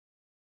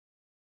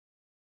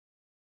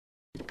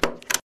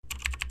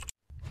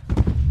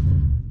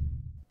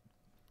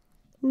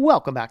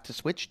Welcome back to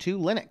Switch to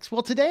Linux.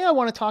 Well, today I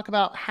want to talk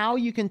about how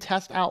you can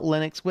test out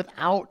Linux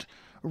without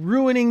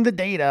ruining the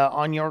data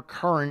on your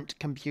current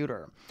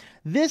computer.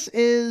 This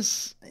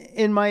is,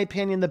 in my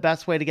opinion, the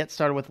best way to get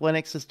started with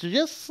Linux is to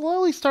just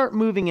slowly start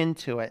moving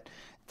into it.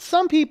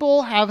 Some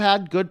people have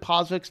had good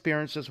positive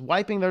experiences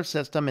wiping their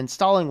system,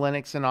 installing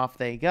Linux, and off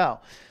they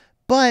go.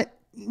 But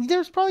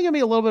there's probably going to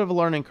be a little bit of a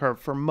learning curve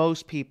for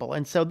most people.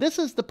 And so this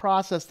is the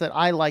process that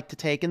I like to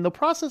take and the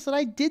process that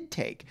I did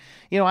take.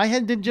 I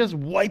had to just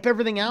wipe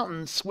everything out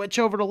and switch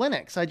over to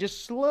Linux. I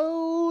just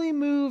slowly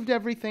moved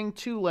everything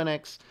to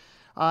Linux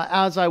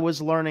as I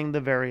was learning the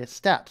various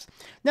steps.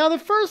 Now, the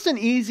first and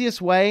easiest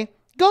way,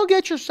 go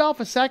get yourself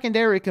a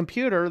secondary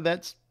computer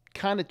that's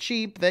kind of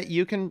cheap that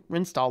you can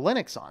install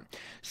Linux on.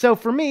 So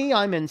for me,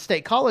 I'm in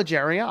State College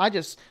area. I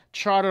just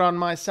trotted on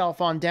myself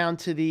on down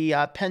to the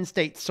Penn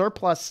State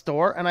surplus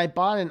store, and I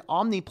bought an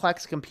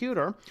Omniplex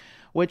computer,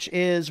 which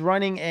is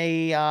running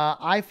a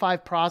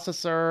i5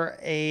 processor,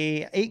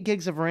 a 8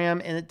 gigs of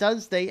RAM, and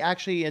they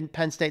actually in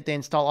Penn State, they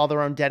install all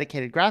their own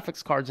dedicated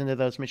graphics cards into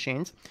those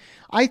machines.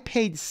 I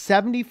paid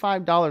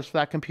 $75 for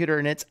that computer,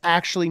 and it's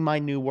actually my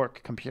new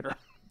work computer.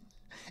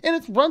 And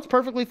it runs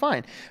perfectly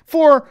fine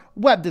for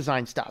web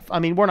design stuff. I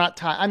mean,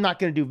 I'm not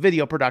going to do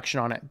video production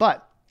on it,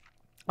 but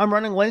I'm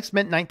running Linux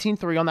Mint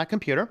 19.3 on that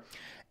computer,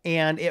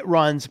 and it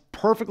runs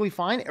perfectly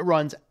fine. It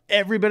runs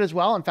every bit as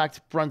well. In fact,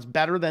 it runs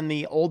better than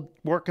the old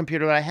work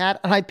computer that I had,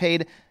 and I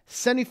paid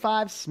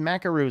 75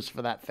 smackaroos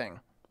for that thing.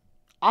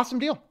 Awesome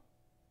deal.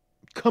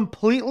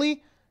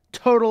 Completely,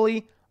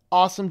 totally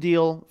awesome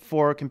deal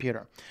for a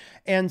computer.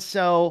 And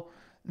so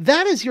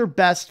that is your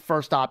best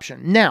first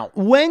option. Now,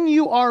 when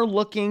you are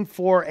looking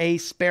for a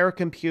spare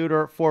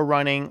computer for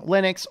running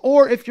Linux,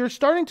 or if you're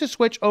starting to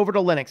switch over to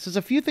Linux, there's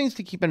a few things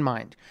to keep in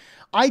mind.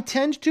 I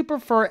tend to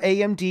prefer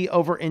AMD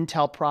over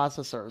Intel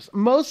processors,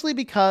 mostly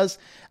because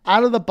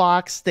out of the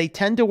box, they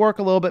tend to work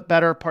a little bit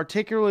better,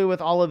 particularly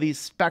with all of these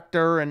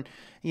Spectre and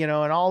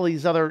all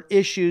these other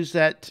issues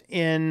that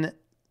in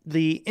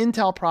the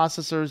Intel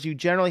processors, you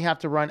generally have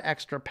to run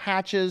extra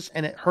patches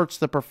and it hurts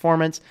the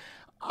performance.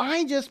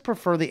 I just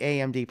prefer the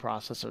AMD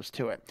processors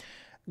to it.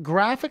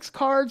 Graphics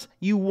cards,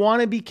 you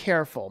want to be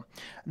careful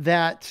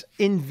that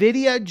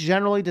NVIDIA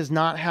generally does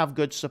not have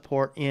good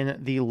support in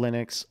the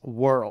Linux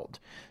world.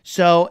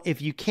 So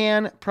if you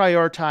can,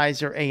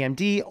 prioritize your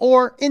AMD,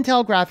 or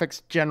Intel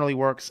graphics generally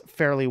works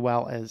fairly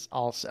well as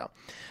also.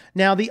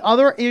 Now, the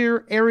other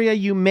area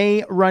you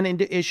may run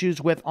into issues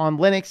with on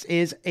Linux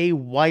is a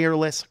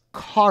wireless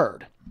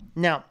card.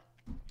 Now,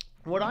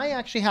 what I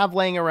actually have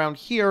laying around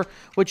here,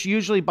 which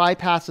usually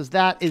bypasses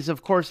that, is,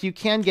 of course, you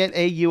can get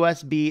a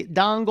USB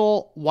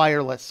dongle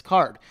wireless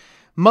card.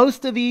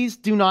 Most of these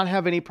do not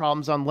have any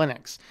problems on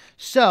Linux.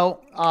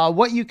 So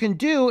what you can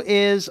do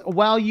is,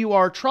 while you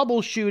are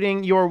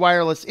troubleshooting your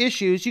wireless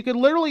issues, you could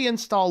literally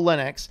install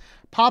Linux,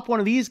 pop one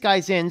of these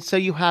guys in so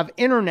you have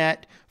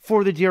internet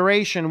for the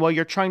duration while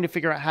you're trying to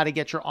figure out how to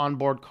get your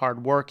onboard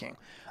card working.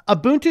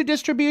 Ubuntu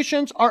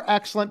distributions are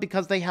excellent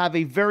because they have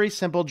a very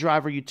simple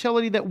driver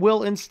utility that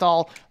will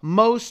install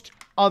most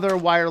other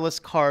wireless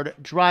card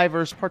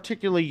drivers,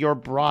 particularly your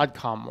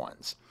Broadcom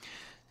ones.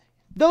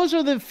 Those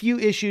are the few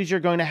issues you're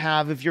going to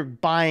have if you're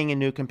buying a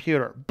new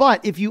computer.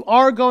 But if you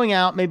are going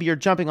out, maybe you're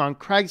jumping on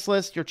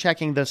Craigslist, you're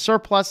checking the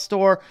surplus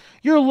store,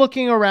 you're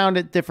looking around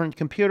at different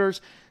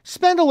computers,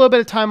 spend a little bit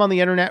of time on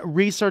the internet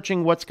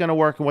researching what's going to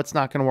work and what's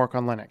not going to work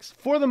on Linux.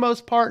 For the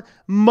most part,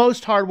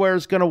 most hardware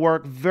is going to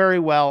work very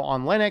well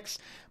on Linux,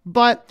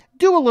 but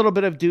do a little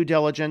bit of due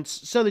diligence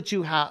so that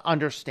you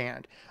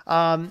understand.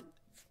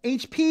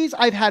 HPs,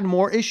 I've had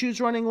more issues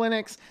running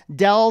Linux.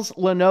 Dells,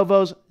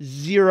 Lenovo's,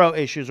 zero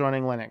issues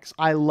running Linux.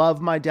 I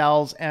love my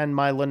Dells and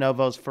my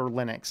Lenovo's for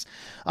Linux.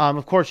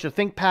 Of course, your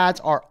ThinkPads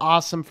are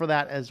awesome for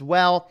that as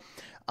well.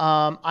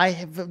 I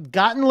have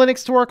gotten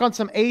Linux to work on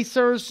some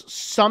Acers.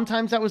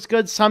 Sometimes that was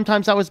good,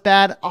 sometimes that was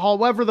bad.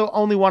 However, the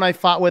only one I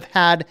fought with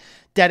had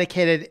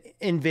dedicated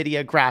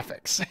NVIDIA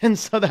graphics. And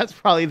so that's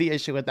probably the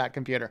issue with that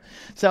computer.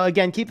 So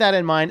again, keep that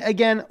in mind.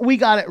 Again, we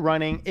got it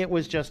running. It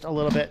was just a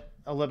little bit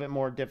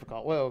more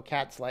difficult. Whoa,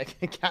 cat's like,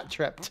 cat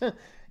tripped.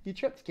 You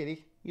tripped,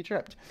 kitty. You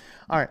tripped.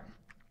 All right.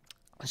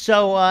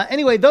 So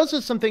anyway, those are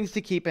some things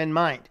to keep in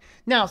mind.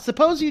 Now,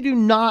 suppose you do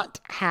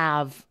not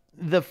have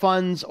the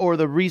funds or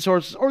the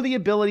resources or the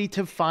ability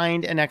to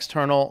find an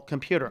external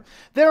computer.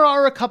 There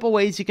are a couple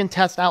ways you can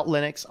test out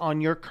Linux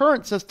on your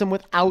current system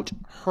without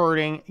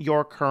hurting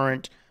your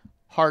current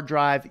hard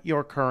drive,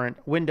 your current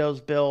Windows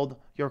build,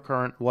 your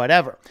current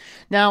whatever.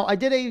 Now, I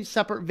did a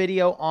separate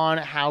video on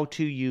how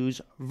to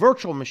use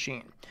virtual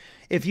machine.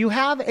 If you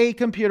have a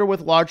computer with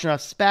large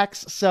enough specs,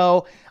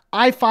 so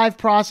i5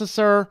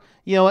 processor,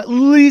 at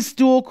least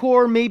dual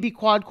core, maybe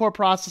quad core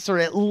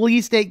processor, at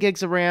least 8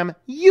 gigs of RAM,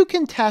 you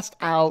can test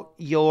out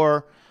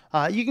you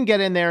can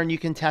get in there and you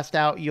can test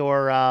out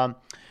your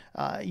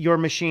your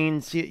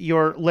machines,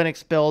 your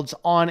Linux builds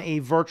on a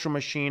virtual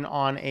machine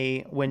on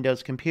a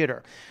Windows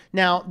computer.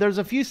 Now, there's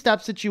a few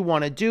steps that you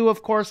want to do,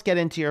 of course. Get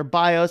into your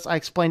BIOS. I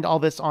explained all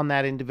this on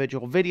that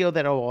individual video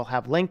that I will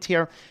have linked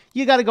here.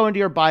 You got to go into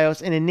your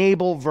BIOS and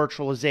enable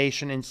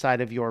virtualization inside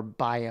of your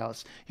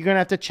BIOS. You're going to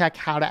have to check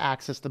how to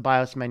access the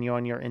BIOS menu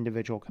on your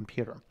individual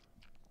computer.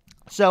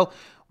 So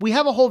we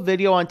have a whole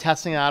video on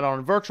testing that on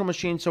a virtual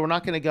machine, so we're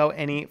not going to go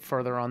any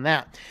further on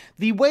that.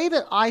 The way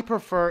that I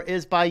prefer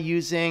is by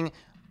using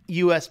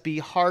USB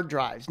hard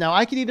drives. Now,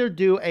 I could either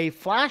do a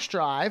flash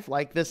drive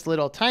like this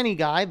little tiny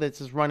guy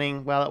that's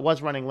running, well, it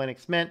was running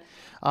Linux Mint.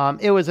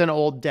 It was an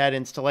old dead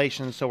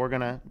installation, so we're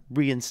going to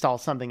reinstall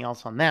something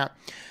else on that.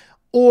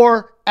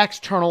 Or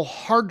external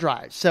hard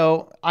drives.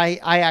 So I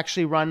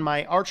actually run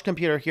my Arch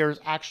computer here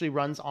actually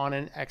runs on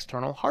an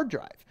external hard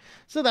drive.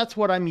 So that's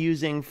what I'm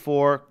using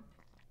for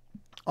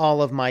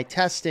all of my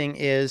testing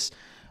is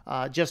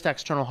just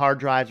external hard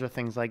drives or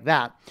things like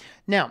that.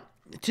 Now,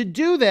 to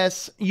do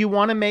this, you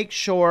want to make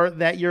sure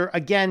that you're,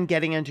 again,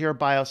 getting into your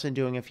BIOS and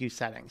doing a few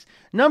settings.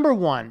 Number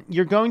one,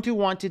 you're going to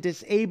want to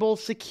disable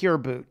Secure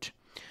Boot.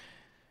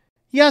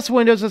 Yes,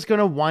 Windows is going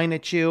to whine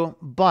at you,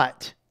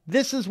 but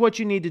this is what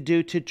you need to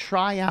do to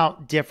try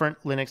out different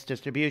Linux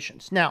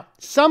distributions. Now,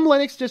 some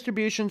Linux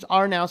distributions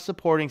are now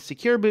supporting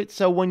Secure Boot,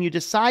 so when you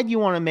decide you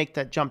want to make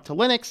that jump to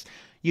Linux,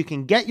 you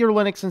can get your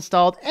Linux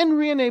installed and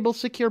re-enable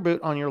Secure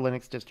Boot on your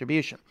Linux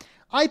distribution.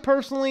 I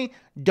personally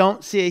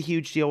don't see a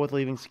huge deal with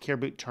leaving Secure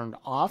Boot turned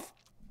off.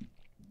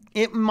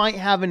 It might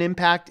have an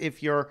impact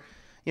if you're,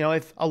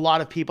 if a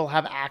lot of people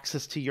have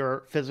access to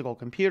your physical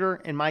computer.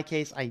 In my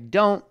case, I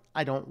don't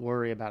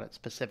worry about it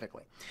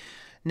specifically.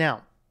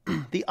 Now,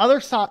 the other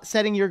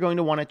setting you're going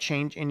to want to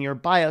change in your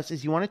BIOS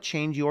is you want to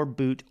change your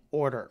boot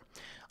order.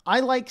 I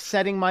like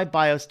setting my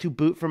BIOS to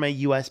boot from a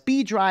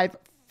USB drive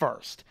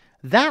first.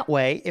 That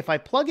way, if I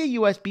plug a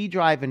USB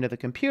drive into the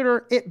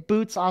computer, it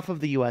boots off of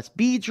the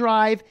USB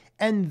drive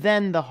and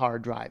then the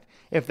hard drive.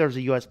 If there's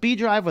a USB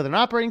drive with an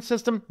operating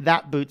system,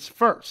 that boots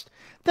first.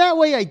 That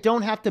way, I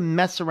don't have to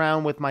mess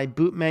around with my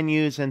boot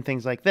menus and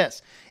things like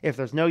this. If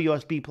there's no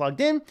USB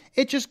plugged in,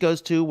 it just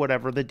goes to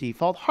whatever the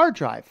default hard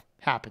drive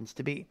happens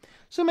to be.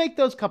 So make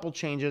those couple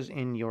changes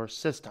in your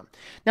system.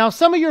 Now,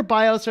 some of your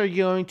BIOS are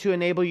going to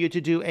enable you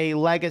to do a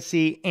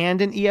legacy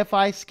and an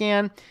EFI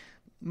scan.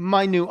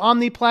 My new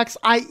Omniplex,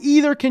 I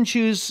either can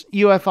choose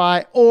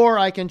UEFI or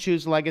I can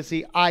choose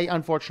legacy. I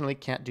unfortunately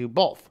can't do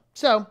both.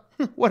 So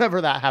whatever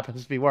that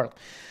happens to be worth.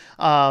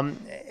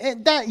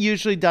 That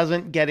usually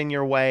doesn't get in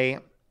your way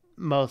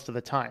most of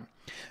the time.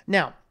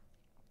 Now,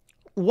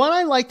 what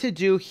I like to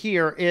do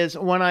here is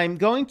when I'm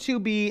going to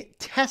be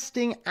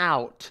testing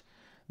out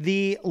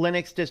the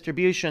Linux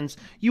distributions,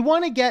 you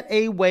want to get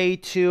a way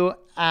to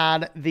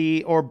add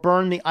or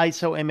burn the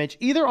ISO image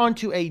either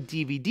onto a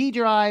DVD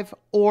drive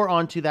or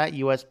onto that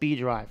USB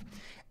drive.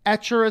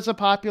 Etcher is a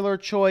popular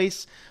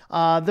choice.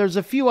 There's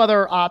a few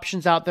other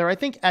options out there. I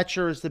think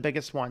Etcher is the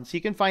biggest one. So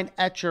you can find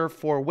Etcher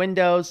for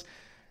Windows.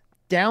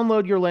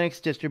 Download your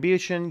Linux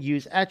distribution.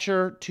 Use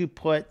Etcher to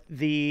put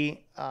the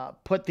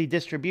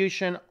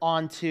distribution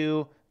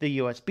onto the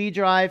USB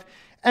drive,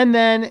 and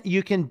then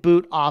you can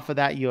boot off of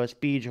that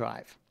USB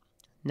drive.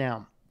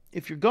 Now,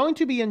 if you're going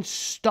to be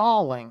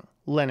installing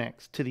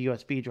Linux to the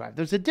USB drive,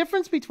 there's a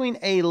difference between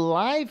a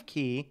live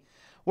key,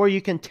 where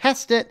you can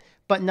test it,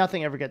 but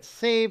nothing ever gets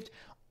saved,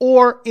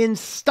 or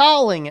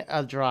installing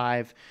a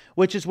drive,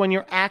 which is when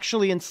you're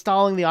actually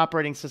installing the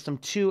operating system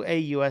to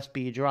a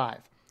USB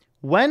drive.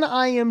 When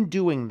I am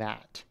doing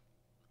that,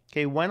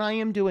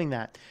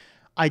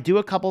 I do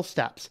a couple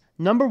steps.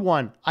 Number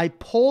one, I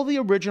pull the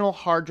original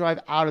hard drive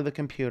out of the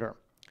computer.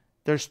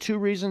 There's two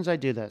reasons I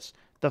do this.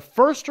 The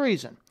first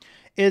reason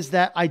is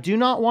that I do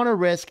not want to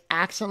risk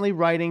accidentally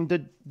writing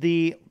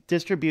the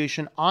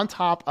distribution on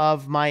top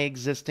of my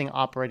existing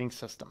operating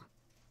system.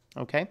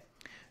 Okay?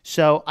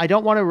 So I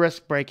don't want to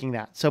risk breaking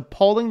that. So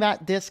pulling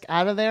that disk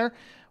out of there,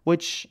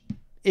 which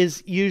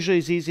is usually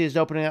as easy as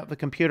opening up the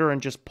computer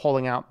and just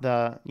pulling out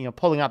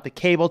the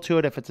cable to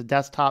it if it's a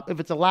desktop. If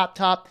it's a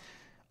laptop,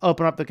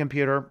 open up the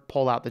computer,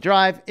 pull out the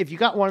drive. If you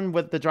got one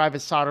with the drive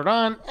is soldered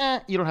on,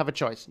 you don't have a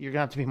choice. You're going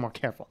to have to be more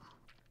careful.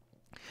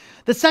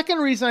 The second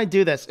reason I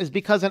do this is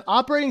because an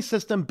operating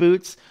system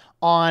boots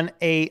on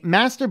a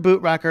master boot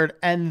record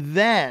and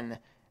then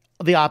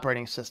the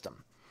operating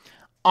system.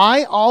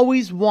 I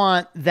always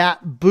want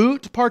that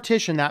boot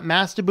partition, that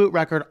master boot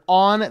record,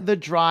 on the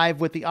drive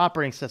with the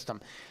operating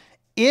system.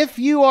 If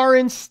you are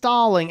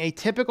installing a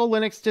typical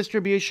Linux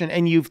distribution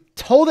and you've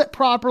told it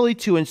properly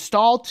to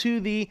install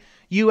to the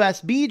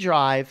USB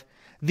drive,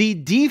 the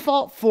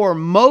default for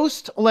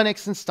most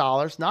Linux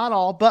installers, not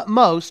all, but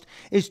most,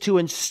 is to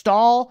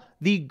install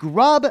the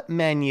grub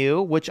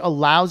menu, which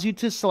allows you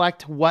to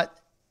select what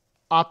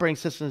operating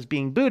system is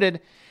being booted.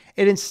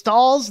 It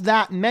installs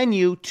that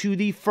menu to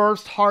the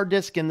first hard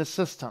disk in the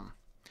system.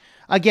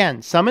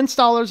 Again, some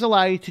installers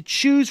allow you to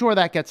choose where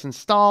that gets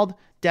installed.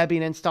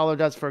 Debian installer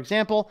does, for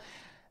example.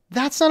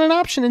 That's not an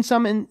option in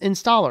some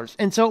installers.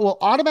 And so it will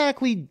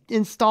automatically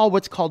install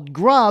what's called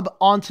grub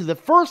onto the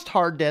first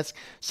hard disk.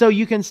 So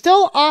you can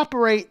still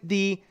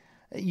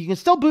you can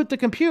still boot the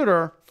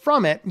computer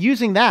from it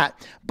using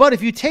that. But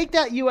if you take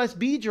that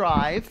USB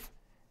drive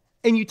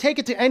and you take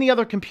it to any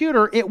other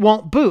computer, it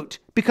won't boot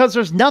because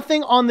there's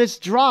nothing on this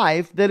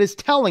drive that is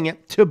telling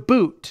it to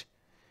boot.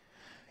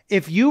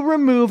 If you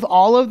remove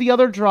all of the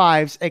other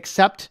drives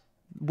except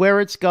where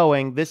it's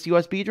going, this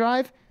USB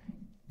drive,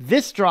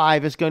 this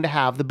drive is going to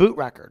have the boot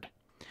record.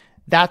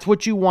 That's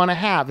what you want to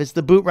have, is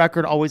the boot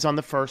record always on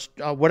the first,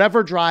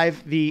 whatever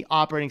drive the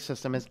operating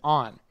system is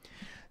on.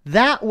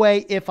 That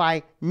way, if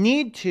I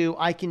need to,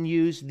 I can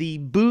use the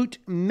boot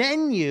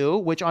menu,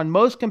 which on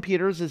most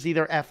computers is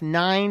either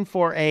F9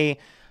 for an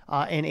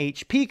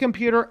HP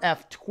computer,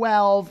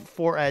 F12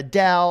 for a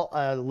Dell,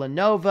 a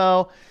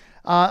Lenovo.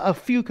 A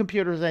few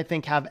computers, I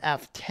think, have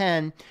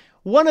F10.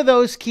 One of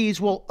those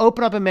keys will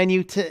open up a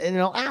menu and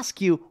it'll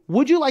ask you,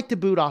 would you like to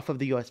boot off of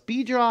the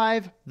USB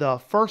drive, the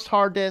first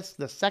hard disk,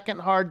 the second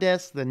hard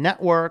disk, the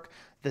network,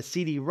 the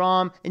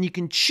CD-ROM, and you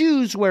can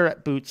choose where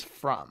it boots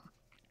from.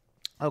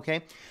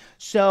 Okay,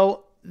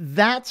 so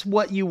that's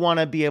what you want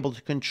to be able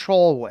to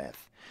control with.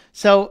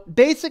 So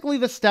basically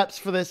the steps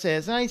for this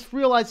is, and I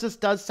realize this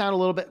does sound a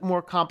little bit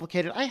more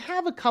complicated. I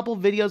have a couple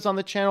videos on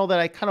the channel that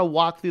I kind of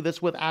walk through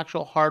this with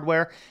actual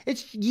hardware.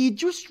 You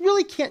just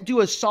really can't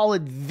do a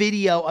solid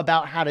video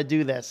about how to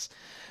do this.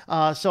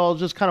 So I'll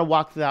just kind of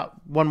walk through that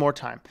one more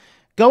time.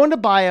 Go into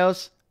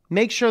BIOS,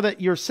 make sure that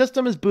your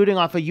system is booting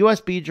off a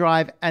USB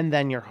drive and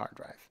then your hard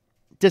drive.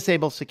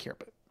 Disable secure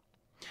boot.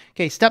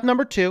 Okay, step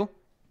number 2.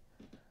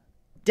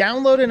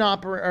 Download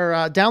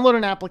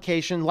an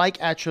application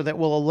like Etcher that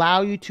will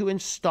allow you to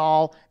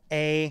install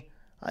or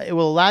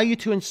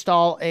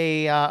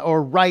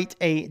write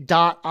a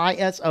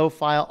 .iso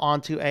file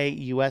onto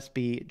a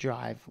USB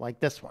drive like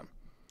this one.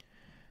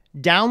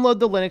 Download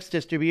the Linux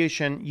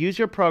distribution, use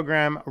your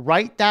program,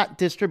 write that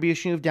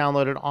distribution you've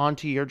downloaded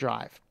onto your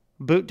drive.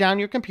 Boot down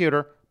your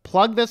computer,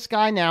 plug this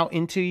guy now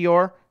into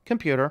your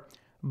computer,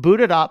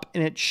 boot it up,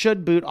 and it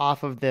should boot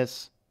off of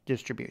this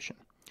distribution.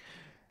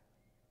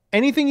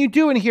 Anything you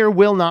do in here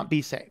will not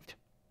be saved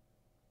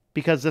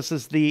because this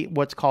is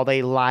what's called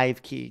a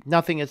live key.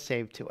 Nothing is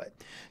saved to it.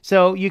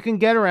 So you can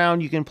get around,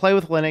 you can play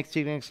with Linux,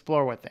 you can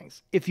explore with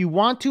things. If you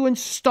want to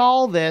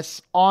install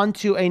this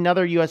onto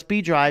another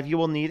USB drive, you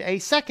will need a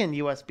second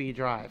USB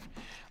drive.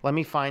 Let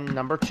me find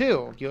number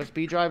 2,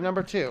 USB drive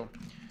number 2.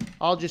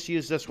 I'll just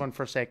use this one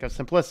for sake of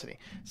simplicity.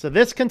 So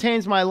this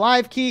contains my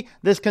live key.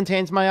 This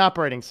contains my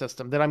operating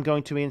system that I'm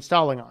going to be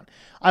installing on.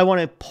 I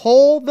want to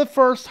pull the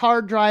first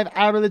hard drive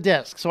out of the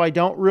disk so I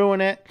don't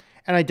ruin it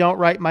and I don't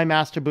write my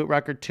master boot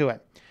record to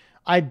it.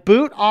 I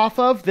boot off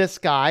of this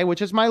guy,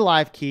 which is my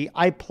live key.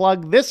 I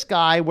plug this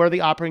guy where the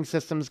operating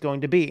system is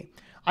going to be.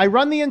 I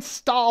run the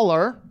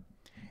installer,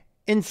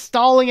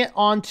 installing it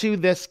onto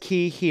this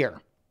key here.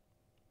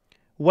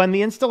 When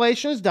the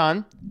installation is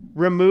done,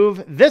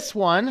 remove this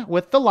one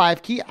with the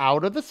live key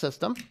out of the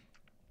system.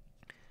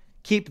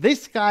 Keep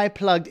this guy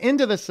plugged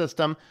into the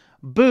system,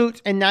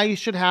 boot, and now you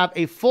should have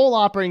a full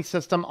operating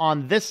system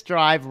on this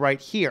drive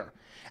right here.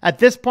 At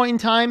this point in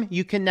time,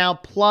 you can now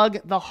plug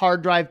the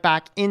hard drive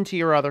back into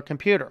your other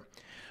computer.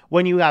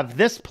 When you have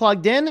this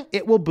plugged in,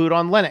 it will boot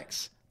on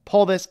Linux.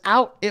 Pull this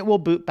out, it will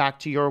boot back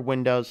to your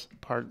Windows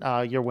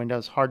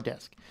hard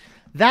disk.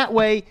 That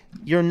way,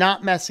 you're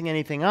not messing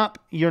anything up.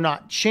 You're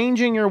not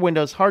changing your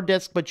Windows hard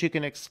disk, but you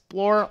can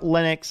explore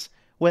Linux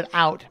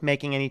without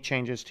making any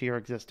changes to your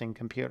existing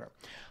computer.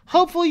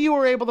 Hopefully, you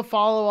were able to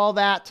follow all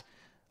that.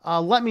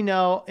 Let me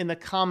know in the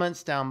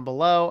comments down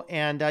below.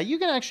 And you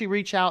can actually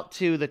reach out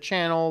to the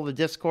channel, the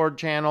Discord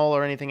channel,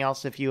 or anything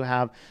else if you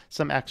have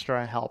some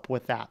extra help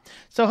with that.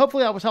 So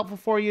hopefully that was helpful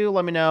for you.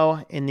 Let me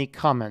know in the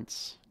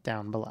comments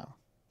down below.